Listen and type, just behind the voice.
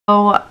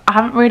So I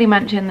haven't really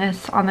mentioned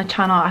this on the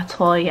channel at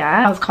all yet.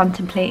 I was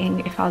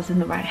contemplating if I was in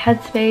the right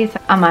headspace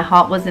and my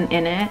heart wasn't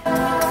in it.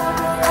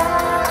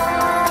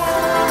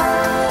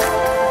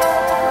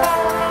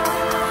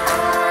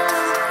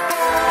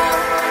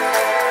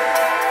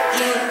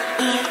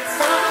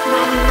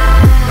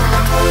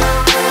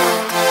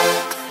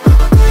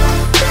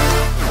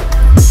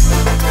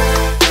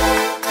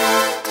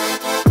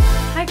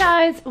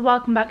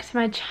 Welcome back to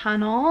my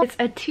channel. It's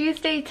a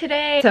Tuesday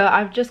today, so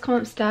I've just come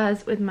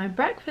upstairs with my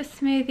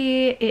breakfast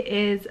smoothie. It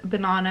is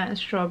banana and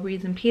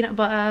strawberries and peanut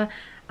butter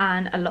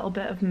and a little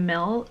bit of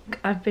milk.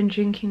 I've been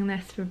drinking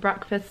this for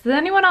breakfast. Does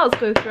anyone else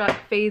go through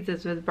like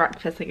phases with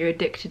breakfast, like you're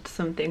addicted to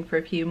something for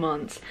a few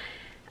months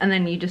and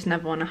then you just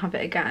never want to have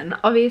it again?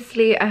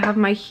 Obviously I have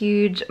my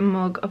huge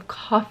mug of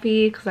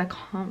coffee because I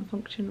can't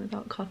function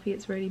without coffee.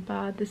 It's really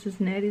bad. This is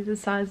nearly the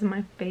size of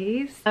my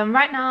face.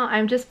 Right now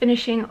I'm just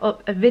finishing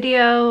up a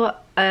video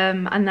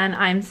and then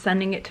I'm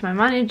sending it to my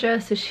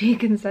manager so she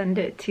can send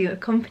it to a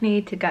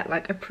company to get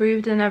like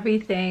approved and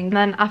everything. And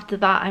then after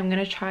that I'm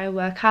gonna try a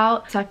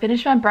workout. So I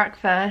finished my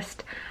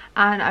breakfast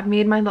and I've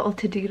made my little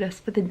to-do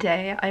list for the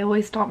day. I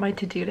always start my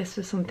to-do list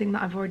with something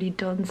that I've already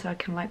done so I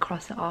can like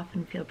cross it off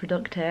and feel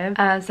productive.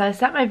 So I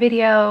set my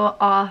video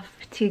off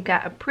to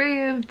get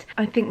approved.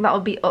 I think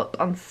that'll be up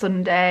on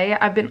Sunday.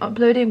 I've been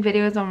uploading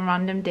videos on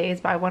random days,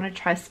 but I want to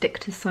try stick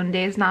to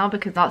Sundays now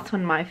because that's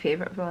when my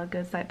favorite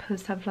vloggers like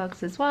post her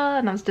vlogs as well.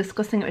 And I was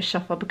discussing it with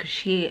Shuffa because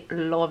she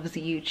loves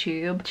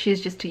YouTube.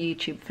 She's just a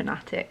YouTube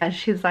fanatic and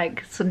she's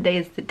like, Sunday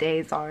is the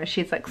day, Zara.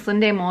 She's like,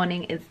 Sunday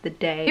morning is the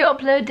day. Your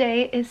upload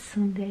day is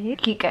Sunday. I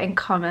keep getting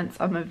comments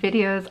on my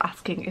videos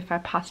asking if I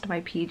passed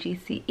my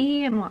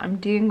PGCE and what I'm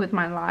doing with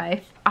my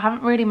life. I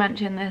haven't really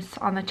mentioned this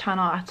on the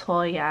channel at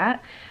all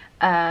yet.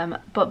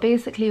 But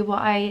basically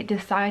what I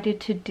decided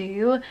to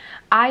do,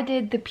 I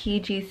did the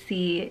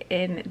PGC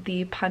in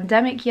the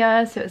pandemic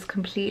year, so it was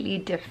completely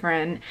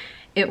different.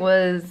 It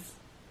was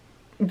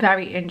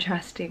very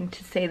interesting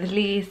to say the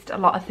least. A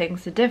lot of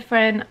things are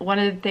different. One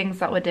of the things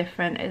that were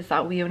different is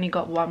that we only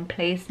got one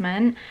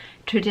placement.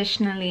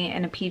 Traditionally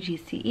in a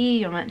PGCE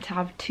you're meant to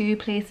have 2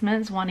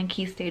 placements, one in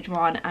key stage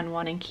 1 and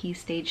one in key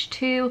stage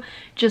 2,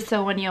 just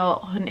so when you're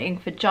hunting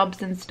for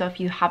jobs and stuff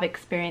you have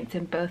experience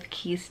in both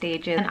key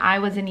stages. And I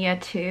was in year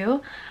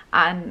 2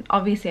 and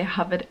obviously I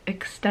have an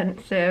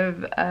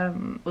extensive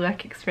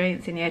work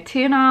experience in year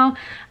 2 now,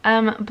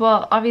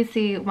 but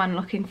obviously when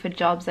looking for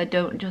jobs I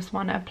don't just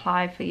want to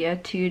apply for year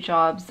 2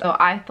 jobs, so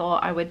I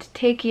thought I would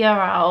take a year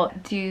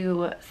out,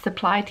 do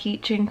supply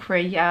teaching for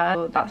a year.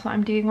 So that's what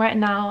I'm doing right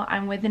now.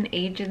 I'm with an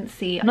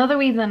agency. Another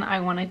reason I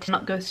wanted to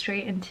not go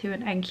straight into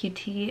an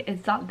NQT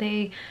is that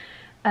they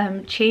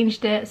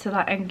changed it so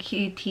that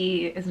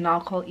NQT is now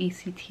called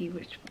ECT,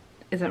 which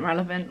isn't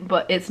relevant,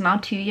 but it's now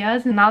 2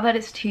 years. And now that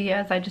it's 2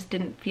 years I just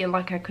didn't feel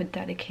like I could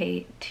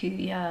dedicate 2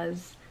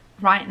 years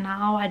right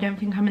now. I don't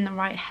think I'm in the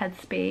right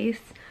headspace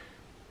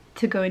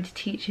to go into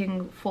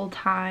teaching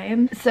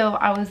full-time. So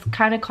I was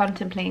kind of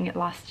contemplating it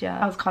last year.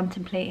 I was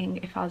contemplating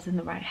if I was in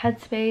the right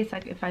headspace,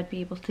 like if I'd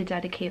be able to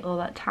dedicate all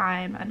that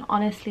time, and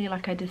honestly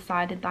like I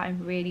decided that I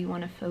really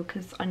want to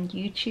focus on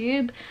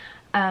YouTube.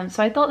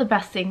 So I thought the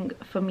best thing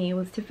for me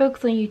was to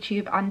focus on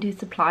YouTube and do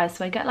supply,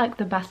 so I get like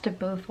the best of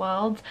both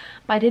worlds.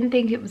 But I didn't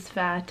think it was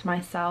fair to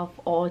myself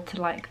or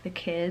to like the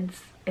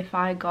kids if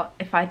I did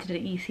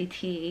an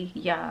ECT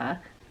year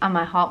and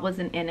my heart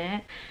wasn't in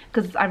it,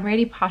 because I'm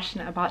really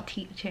passionate about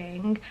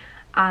teaching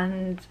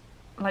and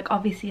like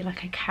obviously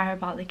like I care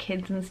about the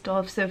kids and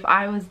stuff. So if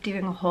I was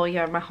doing a whole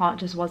year and my heart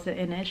just wasn't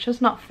in it, it's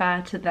just not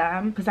fair to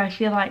them, because I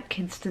feel like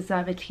kids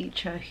deserve a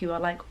teacher who are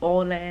like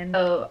all in.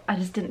 So I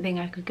just didn't think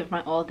I could give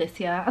my all this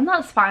year, and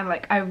that's fine.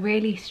 Like I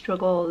really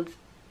struggled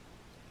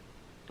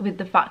with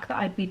the fact that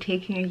I'd be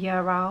taking a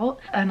year out,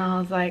 and I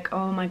was like,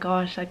 oh my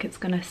gosh, like it's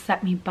gonna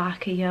set me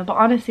back a year. But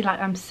honestly like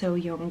I'm so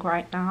young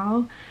right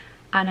now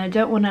and I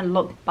don't want to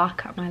look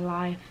back at my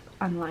life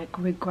and like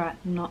regret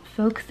not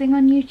focusing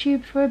on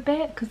YouTube for a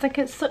bit, because like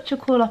it's such a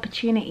cool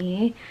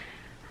opportunity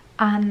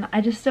and I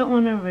just don't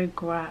want to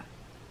regret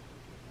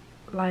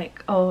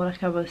like, oh,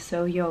 like I was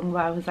so young,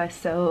 why was I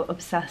so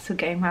obsessed with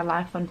getting my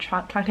life on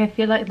track? Like I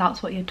feel like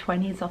that's what your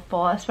 20s are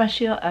for,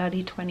 especially your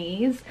early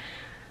 20s.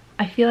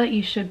 I feel like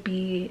you should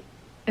be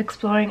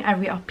exploring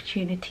every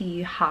opportunity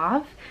you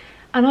have.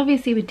 And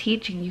obviously with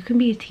teaching, you can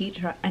be a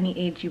teacher at any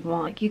age you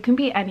want. Like, you can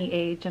be any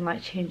age and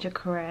like change your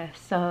career.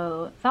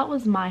 So that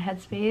was my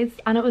headspace,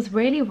 and it was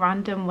really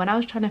random when I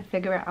was trying to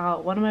figure it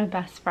out. One of my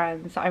best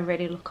friends that I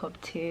really look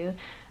up to,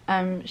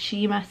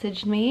 she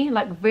messaged me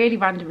like really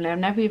randomly. I've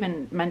never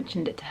even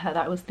mentioned it to her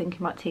that I was thinking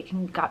about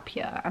taking a gap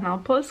year, and I'll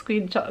put a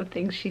screenshot of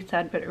things she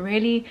said, but it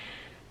really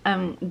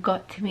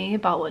got to me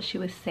about what she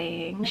was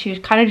saying. She was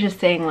kind of just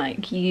saying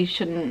like, you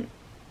shouldn't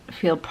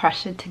feel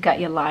pressured to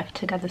get your life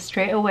together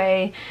straight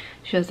away.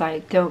 She was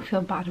like, don't feel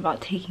bad about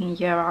taking a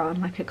year out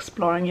and like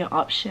exploring your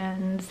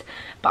options.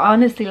 But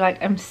honestly,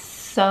 like I'm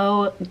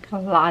so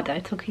glad I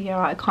took a year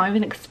out. I can't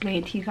even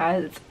explain to you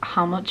guys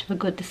how much of a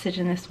good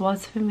decision this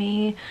was for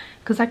me,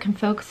 because I can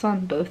focus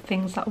on both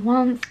things at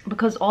once.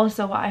 Because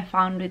also what I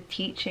found with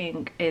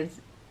teaching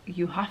is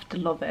you have to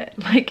love it.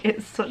 Like,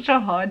 it's such a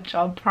hard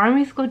job.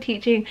 Primary school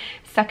teaching,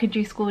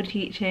 secondary school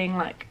teaching,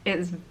 like,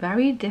 it's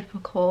very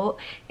difficult.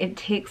 It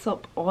takes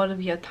up all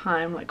of your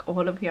time, like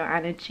all of your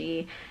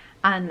energy,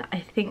 and I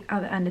think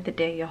at the end of the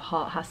day your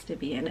heart has to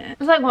be in it.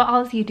 It's like, what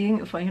else are you doing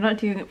it for? You're not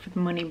doing it for the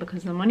money,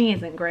 because the money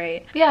isn't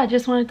great. But yeah, I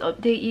just wanted to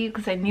update you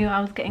because I knew I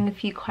was getting a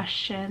few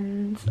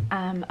questions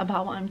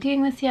about what I'm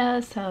doing this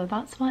year, so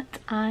that's what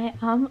I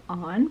am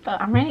on. But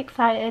I'm really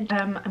excited.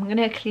 I'm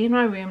gonna clean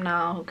my room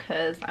now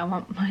because I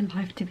want my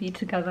life to be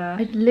together.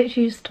 I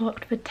literally just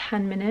talked for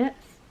 10 minutes,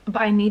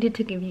 but I needed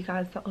to give you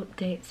guys the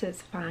update, so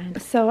it's fine.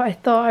 So I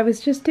thought I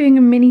was just doing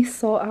a mini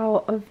sort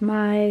out of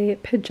my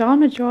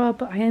pajama drawer,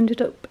 but I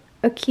ended up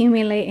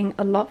accumulating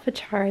a lot for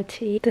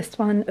charity. This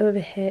one over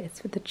here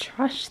is for the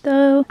trash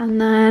though. And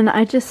then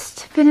I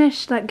just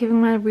finished like giving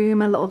my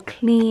room a little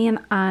clean,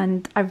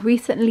 and I've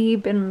recently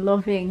been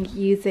loving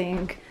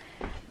using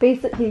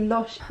basically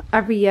Lush.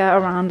 Every year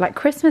around like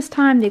Christmas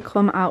time they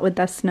come out with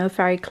their Snow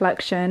Fairy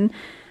collection,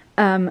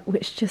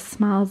 which just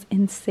smells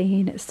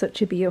insane. It's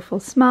such a beautiful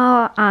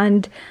smell,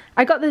 and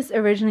I got this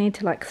originally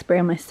to like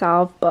spray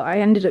myself, but I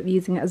ended up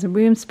using it as a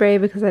room spray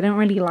because I don't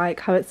really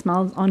like how it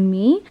smells on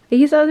me. I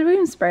use it as a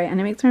room spray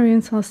and it makes my room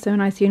smell so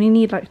nice. You only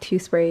need like 2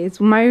 sprays.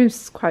 Well, my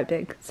room's quite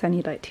big, so I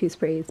need like 2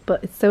 sprays,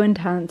 but it's so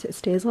intense it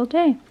stays all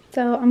day.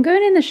 So I'm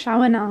going in the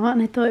shower now,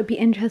 and I thought it'd be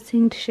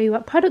interesting to show you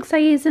what products I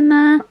use in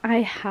there.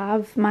 I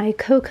have my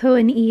Coco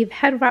and Eve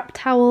head wrap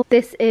towel.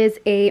 This is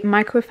a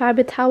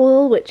microfiber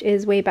towel, which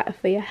is way better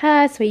for your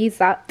hair, so I use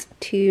that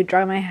to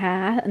dry my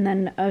hair, and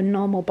then a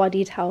normal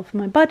body towel for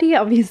my body.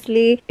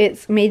 Obviously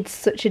it's made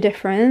such a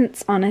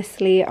difference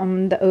honestly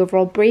on the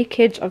overall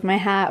breakage of my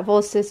hair. I've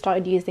also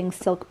started using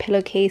silk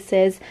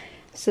pillowcases,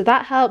 so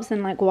that helps,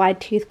 and like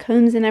wide tooth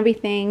combs and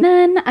everything.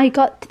 Then I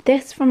got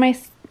this for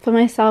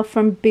myself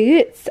from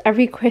Boots.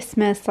 Every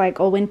Christmas like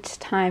or winter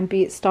time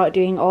Boots start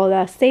doing all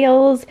their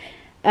sales,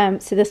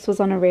 so this was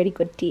on a really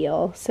good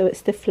deal. So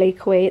it's the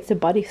Flake Away, it's a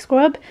body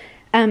scrub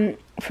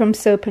from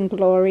Soap and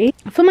Glory.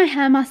 For my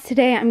hair mask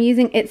today I'm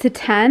using It's a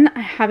 10.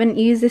 I haven't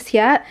used this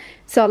yet,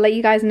 so I'll let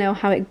you guys know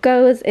how it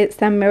goes. It's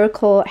their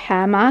miracle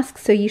hair mask.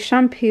 So you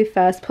shampoo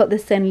first, put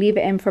this in, leave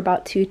it in for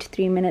about 2 to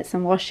 3 minutes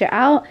and wash it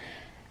out.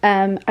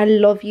 I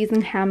love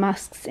using hair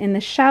masks in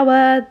the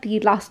shower. The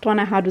last one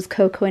I had was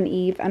Coco and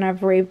Eve, and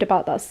I've raved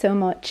about that so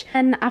much.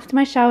 And after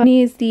my shower I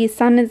use the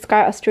Sand and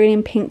Sky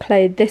Australian Pink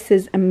Clay. This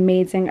is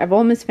amazing. I've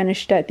almost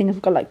finished it. I think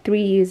I've got like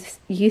 3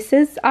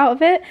 uses out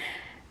of it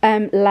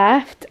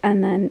left,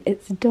 and then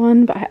it's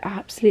done. But I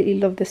absolutely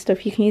love this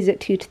stuff. You can use it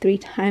 2 to 3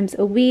 times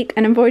a week,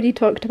 and I've already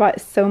talked about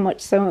it so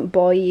much, so I won't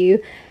bore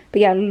you.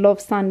 But yeah, I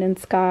love Sand and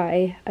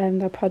Sky.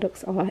 Their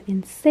products are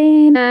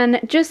insane. And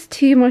just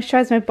to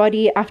moisturize my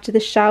body after the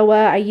shower,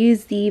 I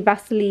use the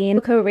Vaseline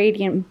Cocoa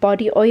Radiant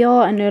Body Oil.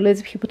 I know loads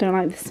of people don't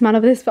like the smell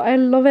of this, but I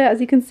love it. As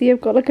you can see,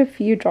 I've got like a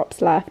few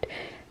drops left,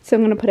 so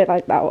I'm gonna put it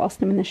like that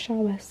whilst I'm in the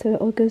shower, so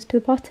it all goes to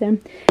the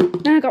bottom.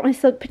 Then I got my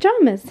silk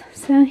pajamas.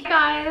 So hey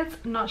guys,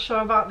 not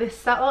sure about this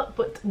setup,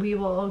 but we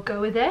will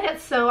go with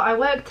it. So I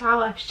worked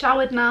out, I've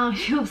showered now, I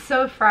feel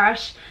so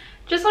fresh.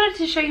 Just wanted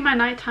to show you my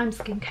nighttime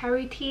skincare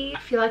routine. I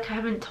feel like I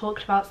haven't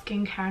talked about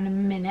skincare in a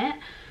minute.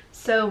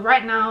 So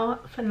right now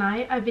for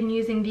night I've been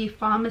using the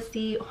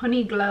Pharmacy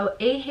Honey Glow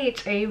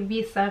AHA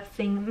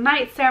Resurfacing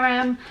Night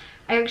Serum.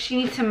 I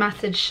actually need to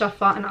message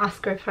Shafa and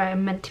ask her if I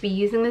am meant to be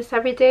using this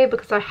every day,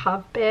 because I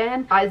have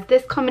been. Guys,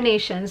 this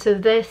combination, so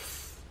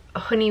this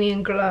Honey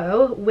and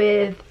Glow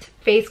with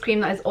face cream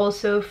that is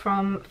also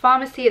from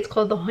Pharmacy, it's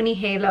called the Honey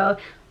Halo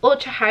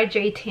Ultra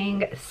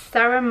Hydrating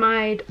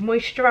Ceramide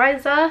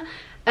Moisturizer.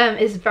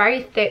 Is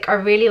very thick. I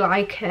really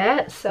like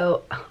it.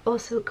 So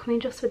also, can we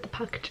just with the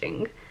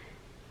packaging,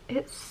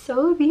 it's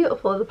so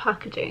beautiful, the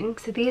packaging.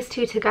 So these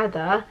two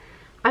together,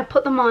 I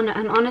put them on,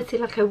 and honestly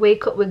like I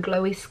wake up with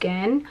glowy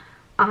skin,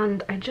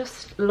 and I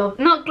just love,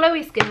 not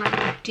glowy skin,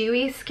 like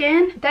dewy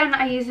skin. Then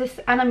I use this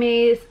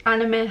Animis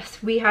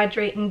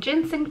Rehydrating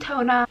Ginseng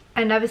Toner.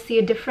 I never see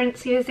a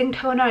difference using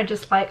toner. I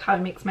just like how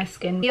it makes my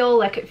skin feel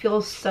like it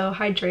feels so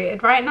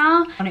hydrated right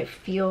now, and it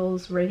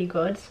feels really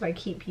good, so I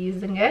keep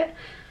using it,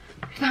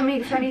 if that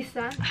makes any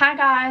sense. Hi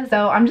guys,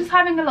 so I'm just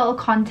having a little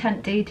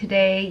content day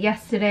today.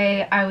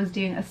 Yesterday I was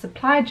doing a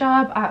supply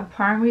job at a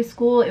primary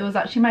school. It was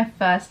actually my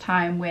first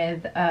time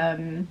with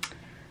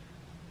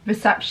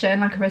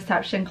reception, like a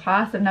reception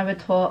class. I've never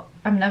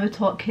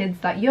taught kids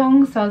that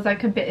young, so I was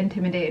like a bit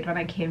intimidated when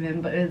I came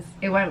in, but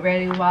it went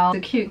really well. It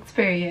was a cute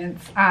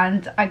experience,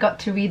 and I got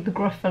to read the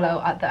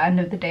Gruffalo at the end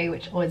of the day,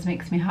 which always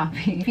makes me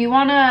happy. If you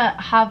want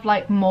to have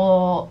like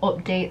more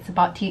updates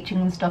about teaching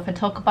and stuff, I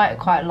talk about it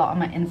quite a lot on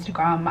my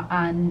Instagram,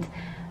 and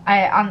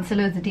I answer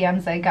loads of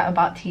DMs I get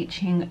about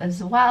teaching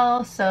as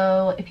well.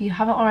 So if you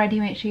haven't already,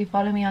 make sure you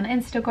follow me on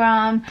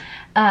Instagram.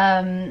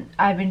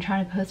 I've been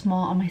trying to post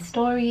more on my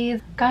stories.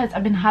 Guys,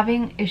 I've been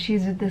having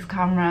issues with this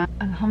camera.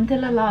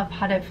 Alhamdulillah, I've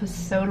had it for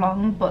so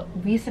long, but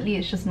recently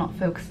it's just not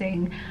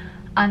focusing,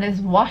 and it's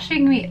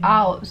washing me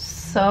out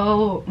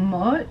so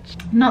much.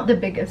 Not the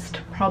biggest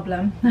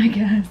problem, I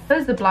guess.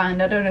 There's the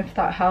blind, I don't know if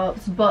that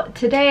helps, but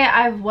today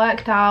I've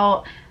worked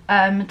out.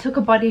 Took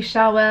a body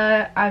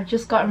shower. I've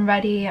just gotten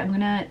ready. I'm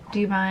gonna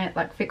do my,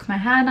 like, fix my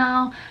hair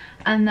now,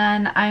 and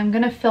then I'm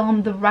gonna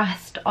film the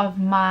rest of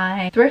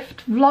my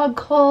thrift vlog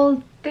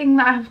haul thing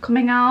that I have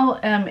coming out.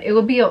 It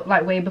will be up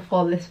like way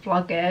before this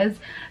vlog is,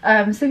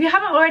 so if you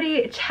haven't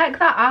already, check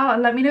that out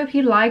and let me know if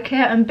you like it.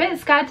 I'm a bit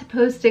scared to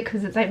post it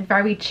because it's like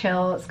very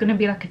chill. It's gonna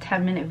be like a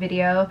 10-minute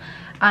video,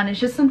 and it's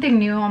just something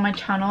new on my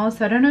channel,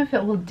 so I don't know if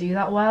it will do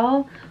that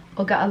well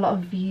or get a lot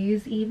of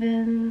views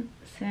even,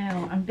 so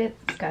I'm a bit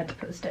scared to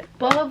post it,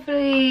 but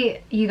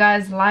hopefully you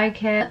guys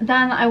like it.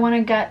 Then I want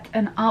to get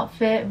an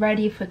outfit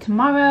ready for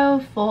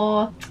tomorrow,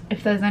 for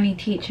if there's any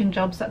teaching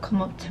jobs that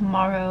come up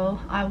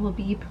tomorrow, I will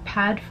be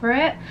prepared for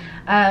it.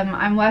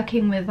 I'm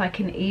working with like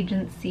an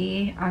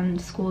agency, and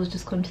schools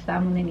just come to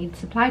them when they need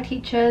supply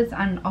teachers,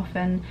 and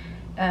often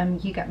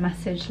you get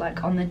messaged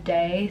like on the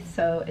day,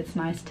 so it's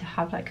nice to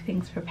have like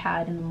things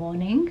prepared in the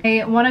morning.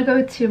 I want to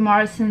go to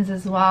Morrison's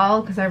as well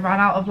because I ran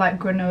out of like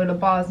granola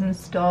bars and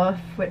stuff,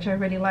 which I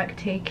really like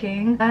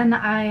taking. Then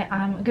I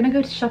am gonna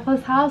go to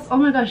Shuffle's house. Oh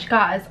my gosh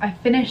guys, I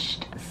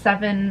finished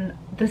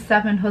The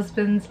Seven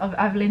Husbands of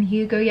Evelyn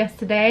Hugo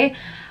yesterday,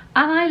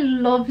 and I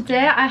loved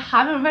it. I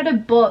haven't read a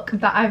book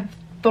that I've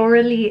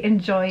thoroughly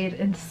enjoyed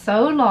in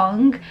so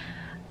long.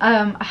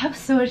 I have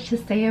so much to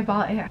say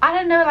about it. I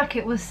don't know, like,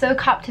 it was so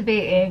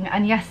captivating,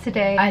 and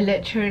yesterday I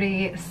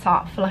literally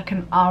sat for like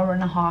an hour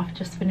and a half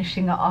just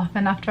finishing it off,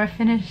 and after I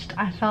finished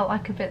I felt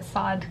like a bit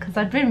sad because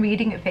I'd been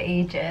reading it for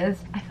ages.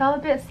 I felt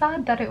a bit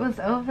sad that it was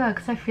over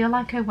because I feel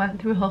like I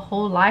went through her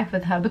whole life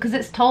with her, because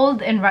it's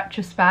told in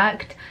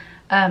retrospect,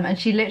 and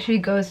she literally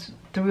goes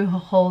through her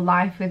whole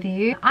life with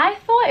you. I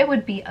thought it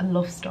would be a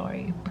love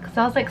story because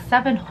I was like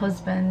 7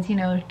 husbands, you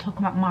know, talking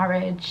about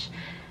marriage.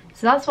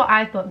 So that's what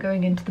I thought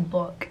going into the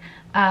book,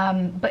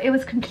 but it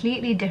was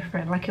completely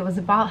different. Like, it was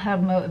about her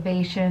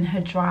motivation, her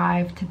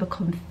drive to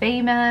become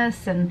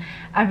famous, and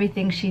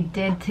everything she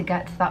did to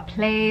get to that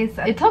place.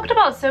 It talked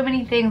about so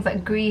many things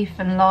like grief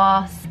and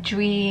loss,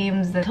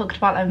 dreams. They talked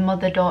about like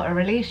mother-daughter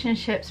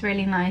relationships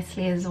really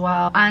nicely as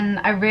well, and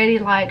I really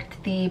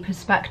liked the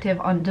perspective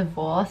on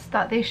divorce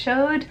that they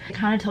showed. It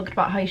kind of talked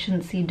about how you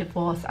shouldn't see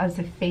divorce as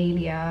a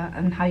failure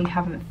and how you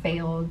haven't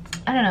failed.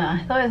 I don't know,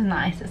 I thought it was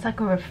nice. It's like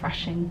a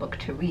refreshing book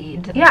to read.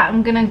 Yeah,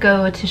 I'm gonna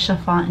go to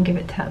Shafat and give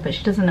it to her, but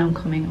she doesn't know I'm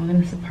coming. I'm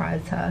gonna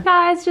surprise her.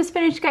 Guys, just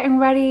finished getting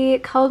ready,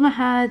 curled my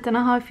hair. Don't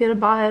know how I feel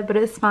about it, but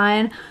it's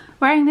fine.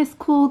 Wearing this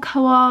cool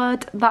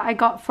cord that I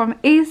got from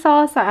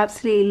ASOS. I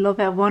absolutely love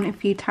it. I've worn it a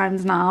few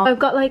times now. I've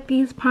got like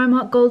these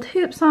Primark gold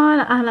hoops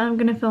on, and I'm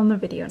gonna film the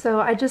video. So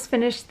I just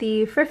finished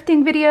the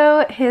thrifting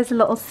video. Here's a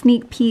little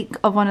sneak peek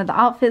of one of the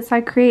outfits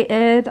I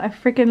created. I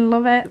freaking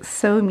love it. It's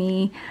so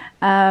me.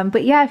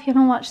 But yeah, if you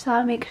haven't watched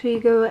that, make sure you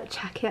go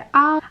check it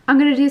out. I'm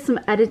gonna do some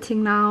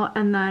editing now,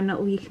 and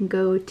then we can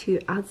go to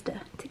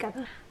Asda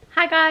together.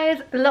 Hi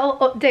guys, a little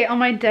update on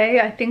my day.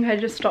 I think I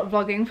just stopped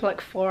vlogging for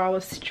like 4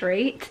 hours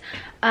straight,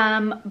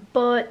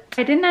 but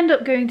I didn't end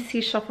up going to see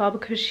Shafar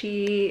because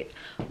she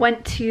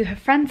went to her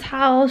friend's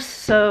house,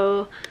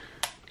 so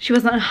she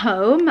wasn't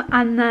home.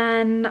 And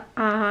then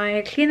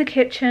I cleaned the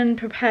kitchen,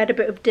 prepared a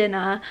bit of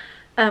dinner.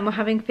 We're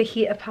having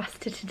fajita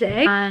pasta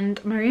today,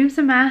 and my room's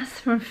a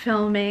mess from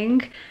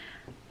filming,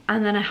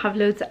 and then I have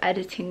loads of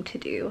editing to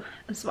do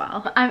as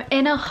well. I'm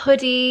in a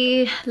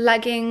hoodie,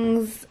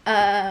 leggings,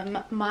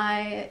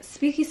 my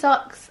spooky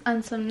socks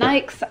and some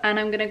Nikes, and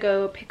I'm gonna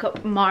go pick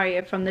up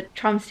Mario from the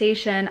tram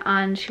station,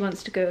 and she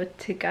wants to go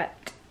to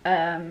get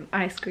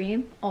ice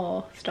cream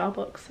or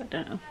Starbucks, I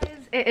don't know.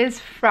 It is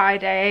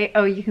Friday.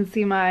 Oh, you can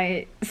see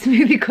my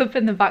smoothie cup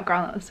in the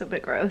background. That was so a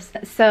bit gross.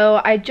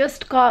 So I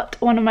just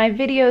got one of my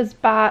videos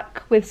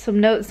back with some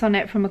notes on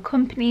it from a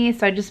company,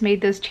 so I just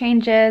made those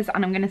changes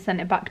and I'm gonna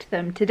send it back to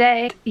them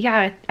today.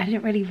 Yeah, I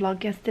didn't really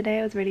vlog yesterday.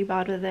 I was really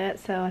bad with it,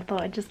 so I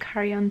thought I'd just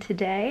carry on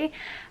today.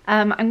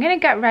 I'm gonna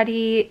get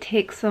ready,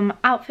 take some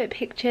outfit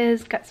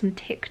pictures, get some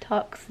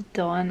TikToks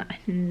done. I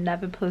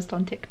never post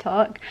on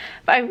TikTok,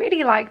 but I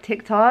really like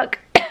TikTok.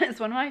 It's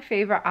one of my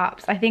favorite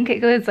apps. I think it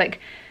goes like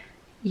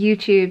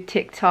YouTube,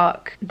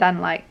 TikTok, then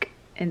like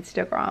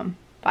Instagram,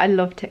 but I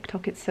love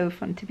TikTok. It's so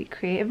fun to be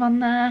creative on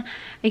there.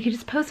 You can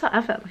just post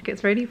whatever, like,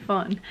 it's really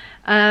fun.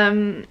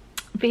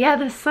 But yeah,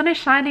 the sun is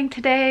shining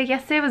today.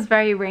 Yesterday was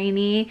very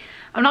rainy.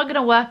 I'm not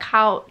gonna work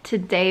out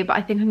today, but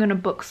I think I'm gonna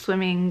book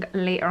swimming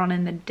later on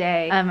in the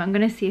day. I'm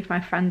gonna see if my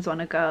friends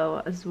want to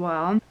go as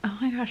well. Oh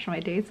my gosh, my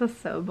days are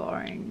so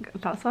boring.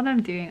 That's what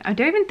I'm doing. I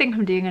don't even think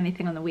I'm doing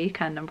anything on the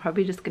weekend. I'm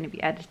probably just gonna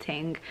be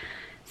editing,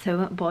 so I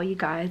won't bore you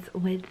guys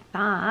with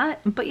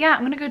that. But yeah,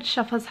 I'm gonna go to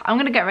Shaffa's. I'm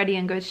gonna get ready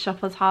and go to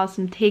Shaffa's house.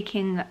 I'm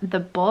taking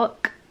the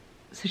book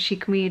so she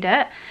can read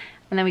it,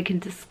 and then we can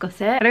discuss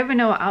it. I don't even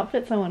know what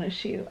outfits I want to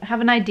shoot. I have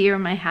an idea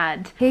in my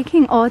head.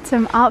 Taking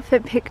autumn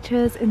outfit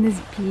pictures in this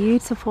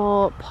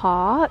beautiful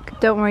park.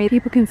 Don't worry,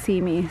 people can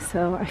see me,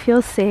 so I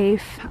feel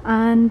safe.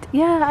 And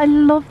yeah, I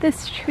love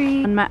this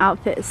tree. And my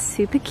outfit is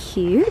super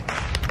cute.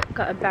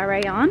 Got a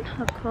beret on,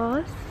 of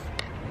course.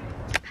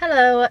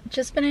 Hello,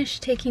 just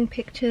finished taking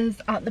pictures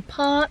at the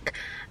park.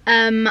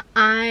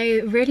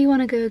 I really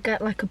want to go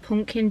get like a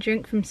pumpkin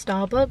drink from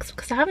Starbucks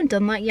because I haven't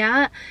done that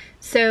yet.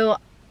 So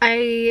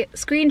I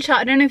screenshot,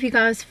 I don't know if you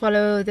guys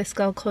follow this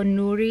girl called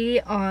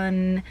Nouri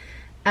on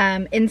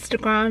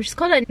Instagram. She's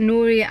called like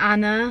Nouri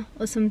Anna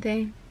or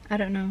something, I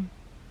don't know,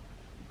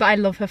 but I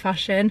love her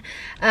fashion.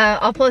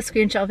 I'll put a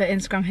screenshot of her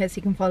Instagram here so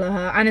you can follow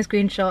her, and a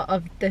screenshot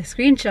of the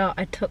screenshot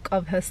I took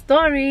of her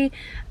story,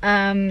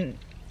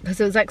 because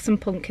it was like some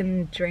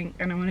pumpkin drink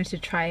and I wanted to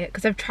try it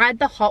because I've tried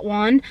the hot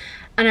one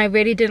and I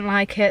really didn't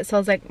like it, so I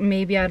was like,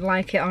 maybe I'd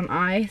like it on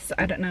ice.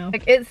 I don't know,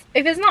 like, if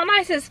it's not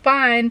nice it's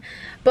fine,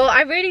 but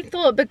I really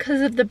thought because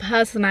of the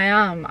person I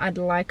am I'd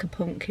like a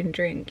pumpkin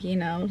drink, you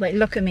know, like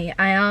look at me,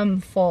 I am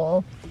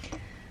full,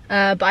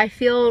 but I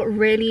feel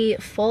really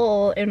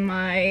full in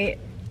my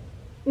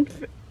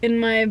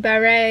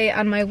beret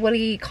and my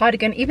woolly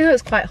cardigan, even though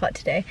it's quite hot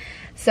today,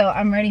 so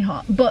I'm really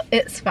hot, but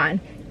it's fine.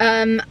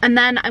 And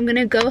then I'm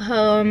gonna go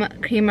home,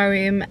 clean my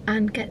room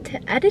and get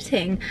to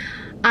editing.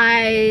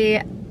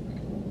 I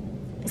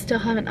still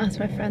haven't asked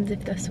my friends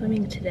if they're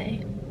swimming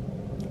today.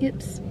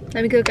 Oops.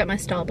 Let me go get my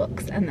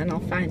Starbucks and then I'll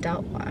find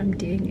out what I'm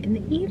doing in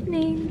the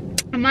evening.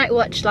 I might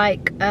watch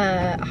like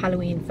a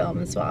Halloween film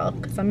as well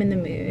because I'm in the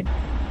mood.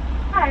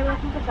 Hi,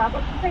 welcome to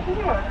Starbucks. Taking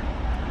your order.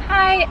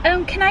 Hi,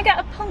 can I get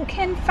a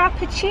pumpkin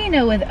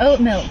frappuccino with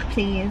oat milk,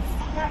 please?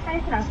 Yeah,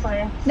 anything else for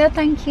you? No,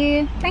 thank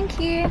you. Thank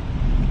you.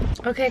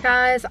 Okay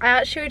guys, I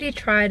actually already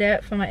tried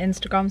it for my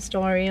Instagram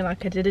story,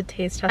 like I did a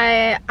taste test.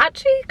 I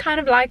actually kind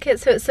of like it.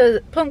 So it's a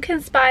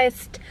pumpkin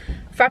spiced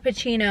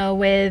frappuccino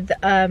with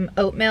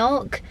oat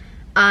milk,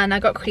 and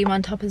I got cream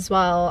on top as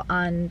well,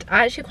 and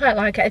I actually quite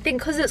like it. I think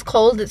because it's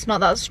cold it's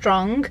not that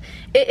strong.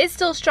 It is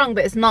still strong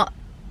but it's not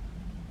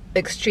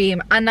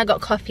extreme, and I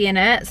got coffee in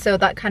it, so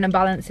that kind of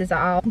balances it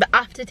out. The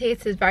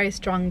aftertaste is very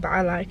strong, but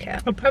I like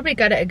it. I'll probably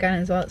get it again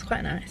as well, it's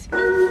quite nice.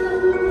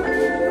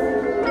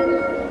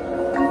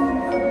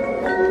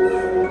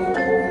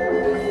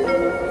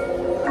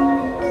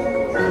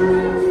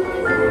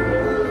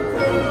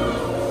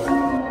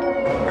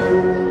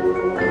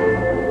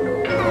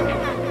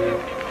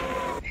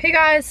 Hey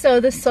guys, so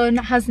the sun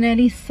has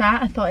nearly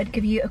set. I thought I'd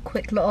give you a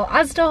quick little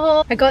Asda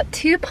haul. I got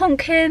 2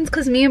 pumpkins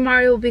because me and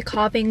Mario will be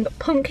carving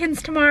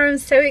pumpkins tomorrow. I'm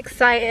so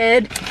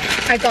excited.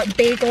 I got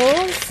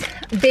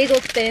bagels, bagel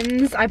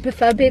thins. I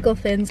prefer bagel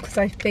thins because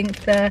I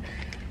think the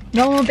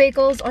normal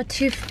bagels are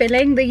too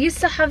filling. They used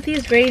to have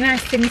these really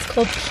nice things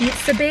called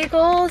pizza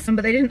bagels,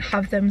 but they didn't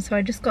have them, so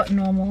I just got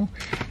normal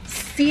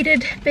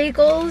seeded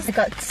bagels. I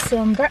got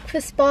some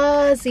breakfast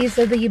bars. These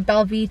are the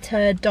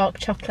Belvita dark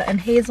chocolate and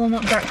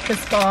hazelnut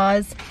breakfast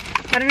bars.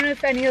 I don't know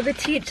if any other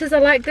teachers are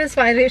like this,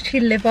 but I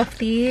literally live off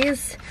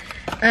these.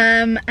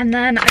 And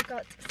then I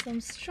got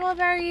some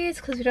strawberries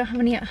because we don't have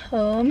any at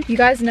home. You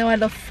guys know I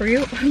love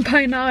fruit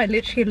by now. I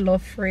literally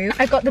love fruit.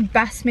 I got the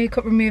best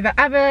makeup remover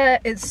ever.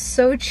 It's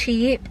so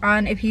cheap,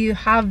 and if you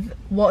have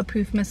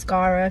waterproof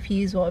mascara, if you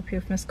use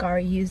waterproof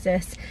mascara, use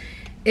this.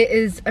 It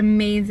is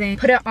amazing.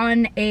 Put it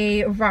on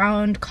a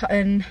round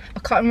cotton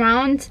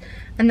round,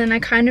 and then I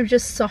kind of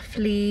just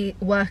softly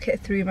work it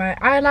through my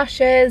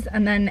eyelashes,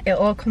 and then it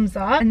all comes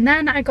off. And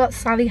then I got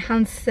Sally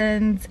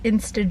Hansen's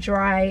Insta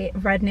Dry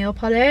red nail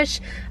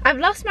polish. I've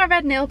lost my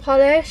red nail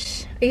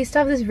polish. I used to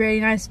have this really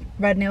nice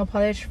red nail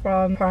polish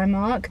from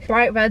Primark.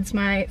 Bright red's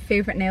my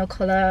favorite nail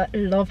color.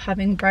 Love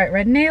having bright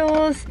red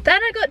nails. Then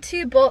I got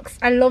 2 books.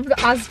 I love the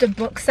Asda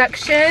book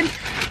section.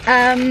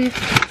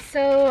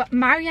 So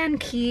Marianne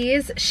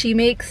Keyes, she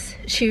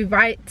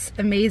writes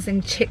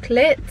amazing chick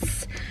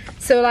lits.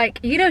 So like,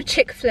 you know,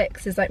 chick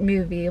flicks is like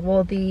movie,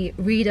 well the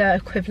reader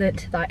equivalent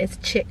to that is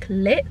chick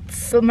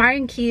lits. But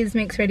Marianne Keyes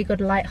makes really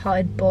good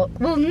light-hearted book.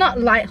 Well, not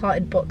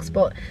light-hearted books,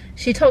 but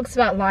she talks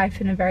about life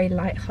in a very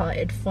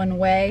light-hearted, fun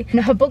way.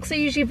 And her books are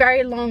usually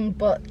very long,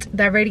 but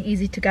they're really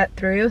easy to get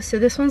through. So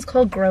this one's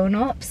called Grown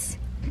Ups.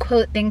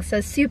 Quote thing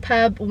says,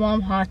 superb,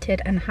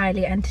 warm-hearted and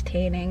highly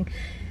entertaining.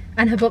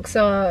 And her books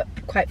are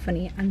quite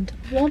funny and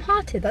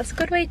warm-hearted. That's a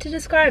good way to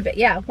describe it.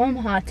 Yeah,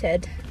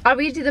 warm-hearted. I'll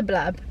read you the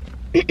blurb.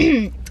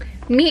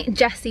 Meet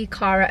Jessie,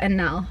 Cara and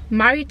Nell,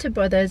 married to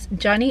brothers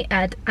Johnny,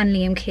 Ed and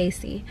Liam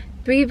Casey.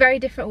 3 very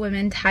different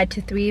women tied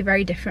to 3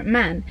 very different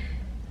men.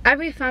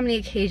 Every family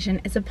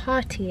occasion is a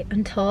party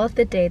until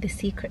the day the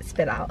secrets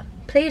spill out.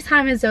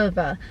 Playtime is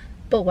over,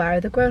 but where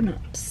are the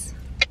grown-ups?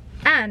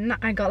 And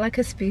I got like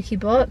a spooky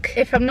book.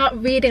 If I'm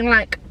not reading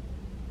like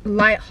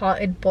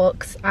light-hearted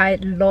books, I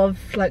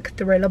love like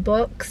thriller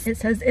books. It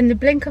says, in the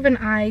blink of an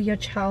eye your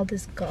child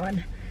is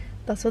gone.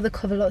 That's what the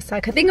cover looks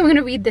like. I think I'm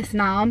gonna read this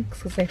now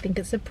because I think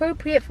it's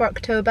appropriate for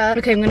October.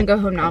 Okay, I'm gonna go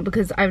home now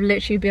because I've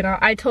literally been out.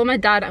 I told my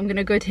dad I'm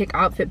gonna go take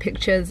outfit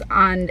pictures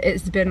and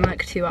it's been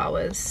like 2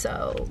 hours,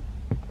 so.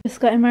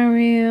 Just got in my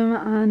room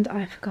and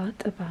I forgot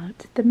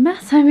about the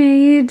mess I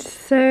made,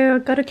 so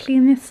I've got to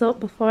clean this up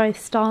before I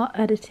start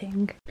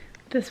editing.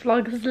 This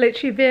vlog has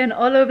literally been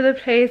all over the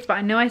place, but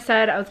I know I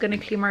said I was going to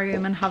clean my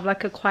room and have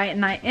like a quiet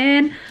night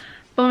in.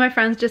 But my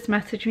friends just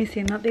messaged me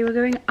saying that they were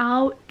going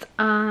out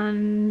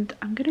and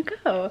I'm gonna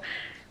go.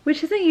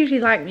 which isn't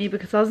usually like me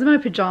because I was in my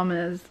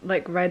pajamas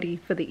like ready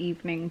for the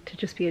evening to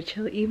just be a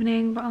chill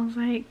evening, but I was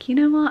like, you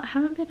know what, I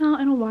haven't been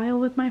out in a while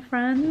with my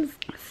friends,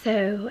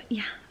 so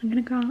yeah, I'm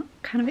gonna go out.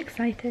 Kind of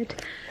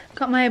excited.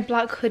 Got my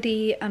black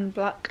hoodie and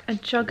black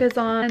joggers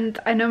on, and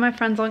I know my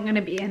friends aren't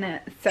gonna be in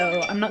it,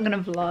 so I'm not gonna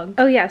vlog.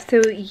 Oh yeah,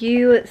 so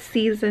You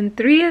season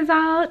 3 is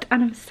out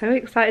and I'm so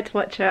excited to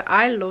watch it.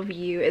 I love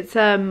You. It's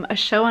a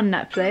show on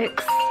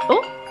Netflix.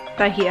 Oh,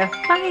 they're here.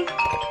 Bye.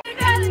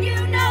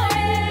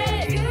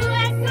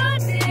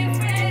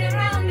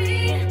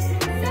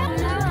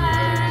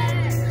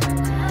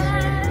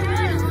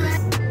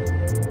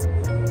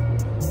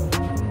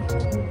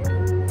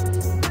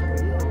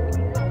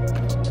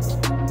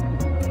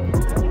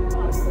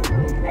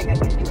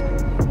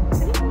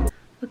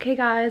 Okay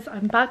guys,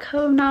 I'm back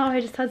home now. I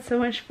just had so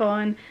much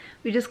fun.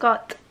 We just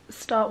got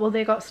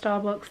they got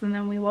Starbucks and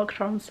then we walked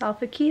around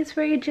Salford Keys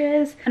for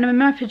ages. And I'm in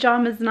my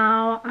pajamas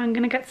now. I'm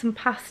gonna get some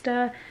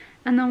pasta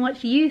and then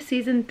watch You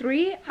season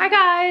 3. Hi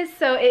guys,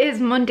 so it is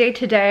Monday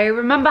today.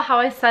 Remember how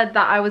I said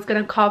that I was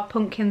gonna carve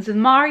pumpkins with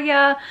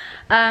Maria?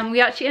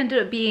 We actually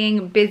ended up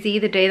being busy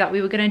the day that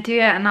we were gonna do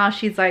it, and now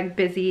she's like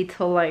busy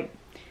till like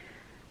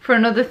for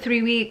another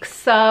 3 weeks,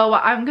 so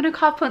I'm gonna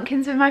carve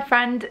pumpkins with my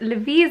friend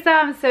Lavisa.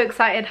 I'm so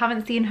excited,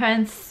 haven't seen her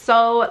in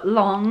so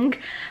long.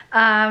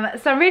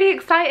 So I'm really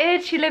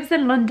excited. She lives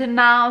in London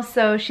now,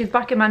 so she's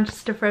back in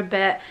Manchester for a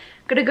bit.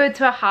 Gonna go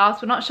to her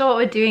house. We're not sure what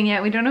we're doing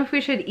yet. We don't know if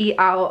we should eat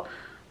out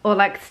or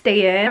like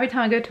stay in. Every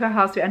time I go to her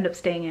house we end up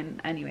staying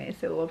in anyway,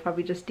 so we'll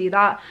probably just do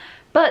that.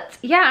 But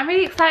yeah, I'm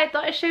really excited.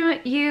 Thought I'd show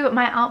you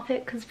my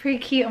outfit because it's pretty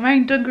cute. I'm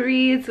wearing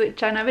dungarees,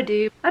 which I never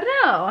do. I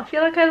don't know, I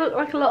feel like I look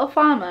like a little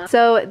farmer.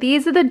 So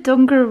these are the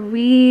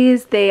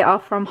dungarees. They are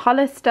from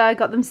Hollister. I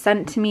got them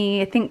sent to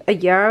me I think a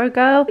year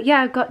ago. But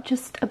yeah, I've got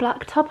just a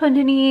black top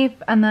underneath,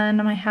 and then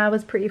my hair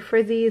was pretty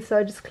frizzy, so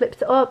I just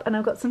clipped it up, and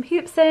I've got some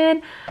hoops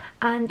in,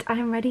 and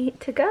I'm ready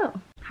to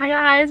go. Hi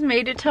guys,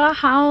 made it to our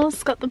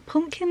house. Got the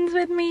pumpkins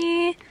with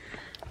me.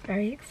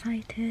 Very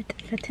excited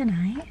for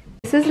tonight.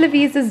 This is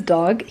Lavisa's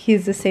dog.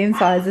 He's the same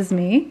size as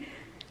me.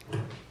 Do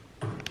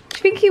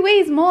you think he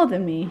weighs more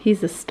than me?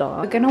 He's a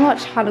star. We're gonna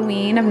watch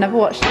Halloween. I've never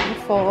watched it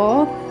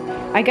before.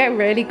 I get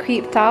really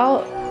creeped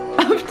out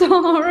after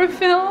horror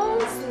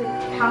films.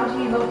 How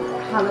do you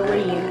love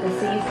Halloween the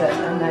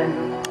season and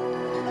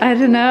then... I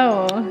don't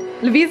know.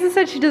 Lavisa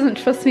said she doesn't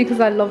trust me because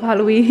I love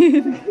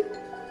Halloween.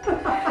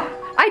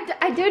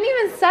 I don't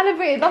even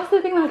celebrate. That's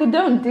the thing, like I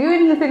don't do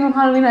anything on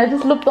Halloween. I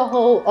just love the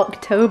whole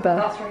October.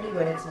 That's really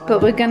weird.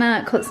 But we're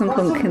gonna cut some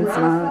pumpkins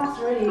now.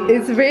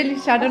 It's really,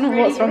 I don't know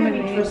what's wrong with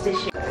me.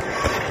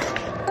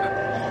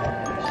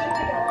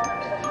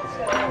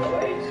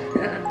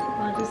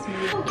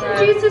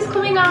 Juice is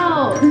coming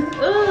out.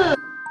 Ugh.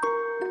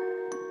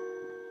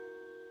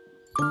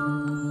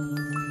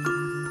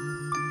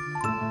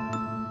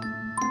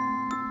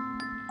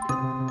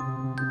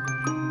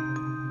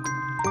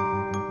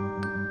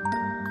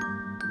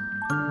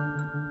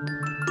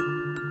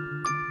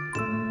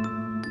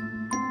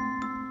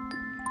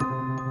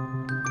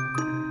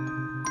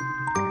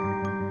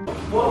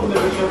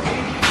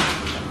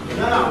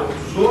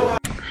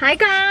 Hi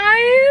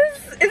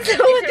guys! So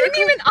I didn't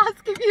even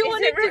ask if you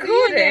wanted to be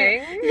in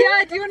it.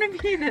 Yeah, do you want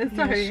to be in it?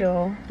 Sorry. Yeah,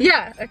 sure.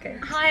 Yeah, okay.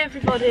 Hi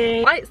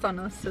everybody. Lights on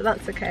us, so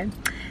that's okay.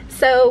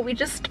 So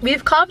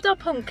we've carved our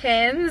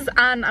pumpkins,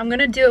 and I'm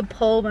gonna do a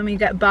poll when we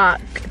get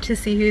back to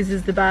see whose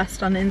is the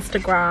best on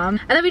Instagram.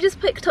 And then we just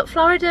picked up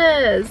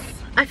Florida's.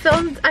 I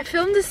filmed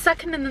a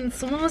second and then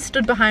someone was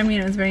stood behind me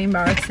and it was very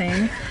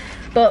embarrassing.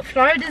 But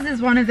Florida's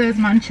is one of those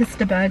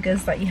Manchester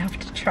burgers that you have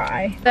to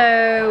try.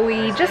 So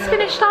we just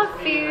finished our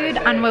food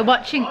and we're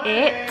watching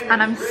it, and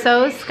I'm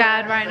so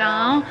scared right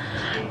now.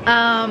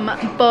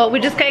 But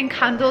we're just getting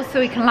candles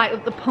so we can light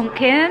up the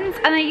pumpkins,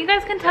 and then you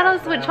guys can tell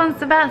us which one's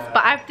the best.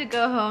 But I have to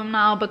go home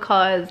now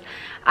because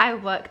I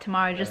work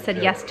tomorrow. I just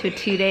said yes to a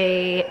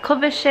 2-day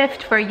cover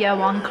shift for a year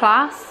 1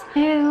 class.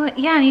 So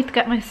yeah, I need to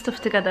get my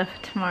stuff together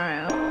for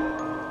tomorrow.